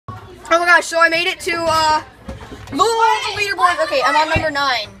gosh, so I made it to the leaderboard. Okay, I'm on number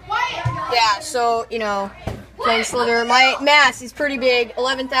 9. Yeah, so you know, playing Slither. My mass is pretty big,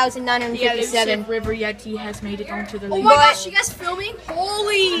 11,957. Yeah, River Yeti has made it onto the leaderboard. Oh my gosh, you guys filming?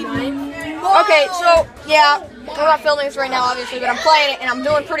 Holy! Okay, so yeah, I'm not filming this right now, obviously, but I'm playing it and I'm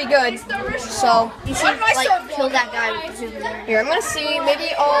doing pretty good. So You should like kill that guy with the zoom there. here, I'm gonna see. Maybe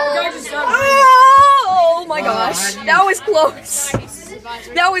oh my gosh, that was close.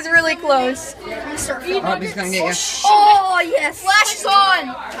 That was really close. Oh, he's gonna get you. Oh yes! Flash is on.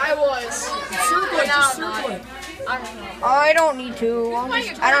 I was. Circle it, just circle it. I don't need to.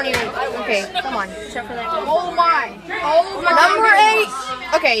 I don't even. Okay, come on. Except for that. Oh my. Oh my. Number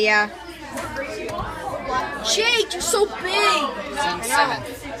 8. Okay, yeah. Jake, you're so big.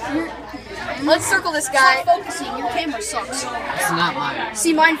 7. Let's circle this guy. Stop focusing. Your camera sucks. It's not mine.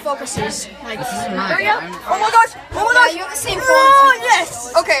 See, mine focuses. Like, This is mine. hurry up. Oh my gosh! Oh my gosh! You have the same phone. Oh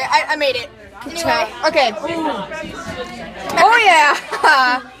yes! Okay, I made it. Okay. Oh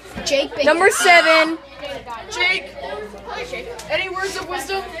yeah! Jake, big. Number 7. Jake. Any words of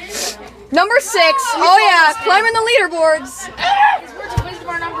wisdom? Number 6. Oh yeah, climbing the leaderboards. His words of wisdom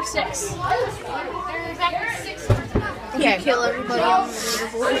are number 6. Okay. Kill everybody on the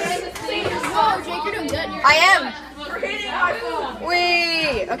leaderboard. Oh, Jake, you're doing good. I am.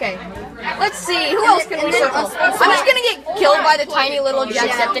 Wait. Okay. Let's see. Who else can we circle? I'm just gonna get killed by the tiny little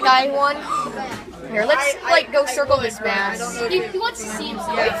Jacksepticeye one. Here, let's like go circle this mass. He wants to see himself.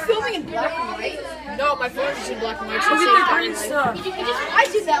 Are you filming in black and white? No, my phone is in black and white. So I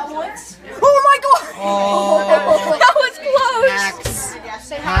did that once. Oh my god! Oh, That was close. hacks.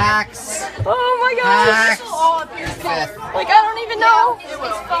 Hacks. Oh my gosh! Hacks. Fifth. Like I don't even know.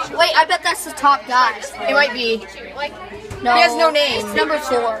 Wait, I bet that's the top guy. It might be. No, He has no name. It's number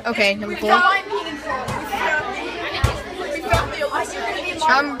 4. Okay, number 4.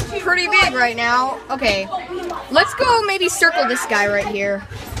 I'm pretty big right now. Okay, let's go maybe circle this guy right here.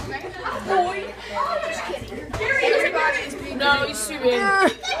 No, he's too big.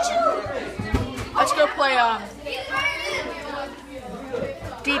 Let's go play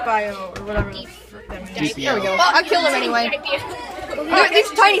Deep IO or whatever. There we go. DPO. I'll kill him anyway.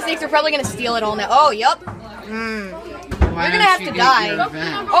 These tiny snakes are probably gonna steal it all now. Oh, yup. Why You're gonna don't have you to get die. your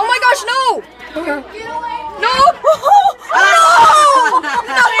revenge? Oh my gosh, no! No! No!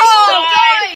 No!